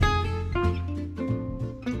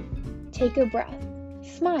take a breath,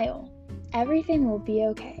 smile, everything will be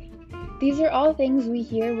okay. These are all things we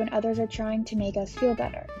hear when others are trying to make us feel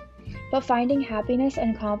better. But finding happiness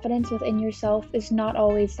and confidence within yourself is not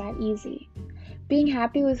always that easy. Being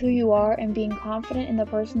happy with who you are and being confident in the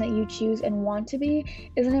person that you choose and want to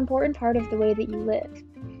be is an important part of the way that you live.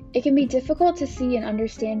 It can be difficult to see and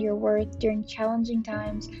understand your worth during challenging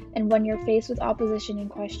times and when you're faced with opposition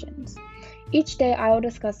and questions. Each day I will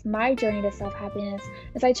discuss my journey to self-happiness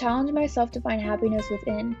as I challenge myself to find happiness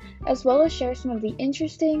within, as well as share some of the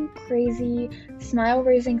interesting, crazy,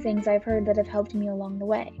 smile-raising things I've heard that have helped me along the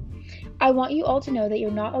way. I want you all to know that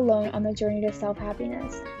you're not alone on the journey to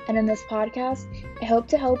self-happiness, and in this podcast, I hope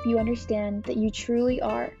to help you understand that you truly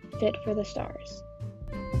are fit for the stars.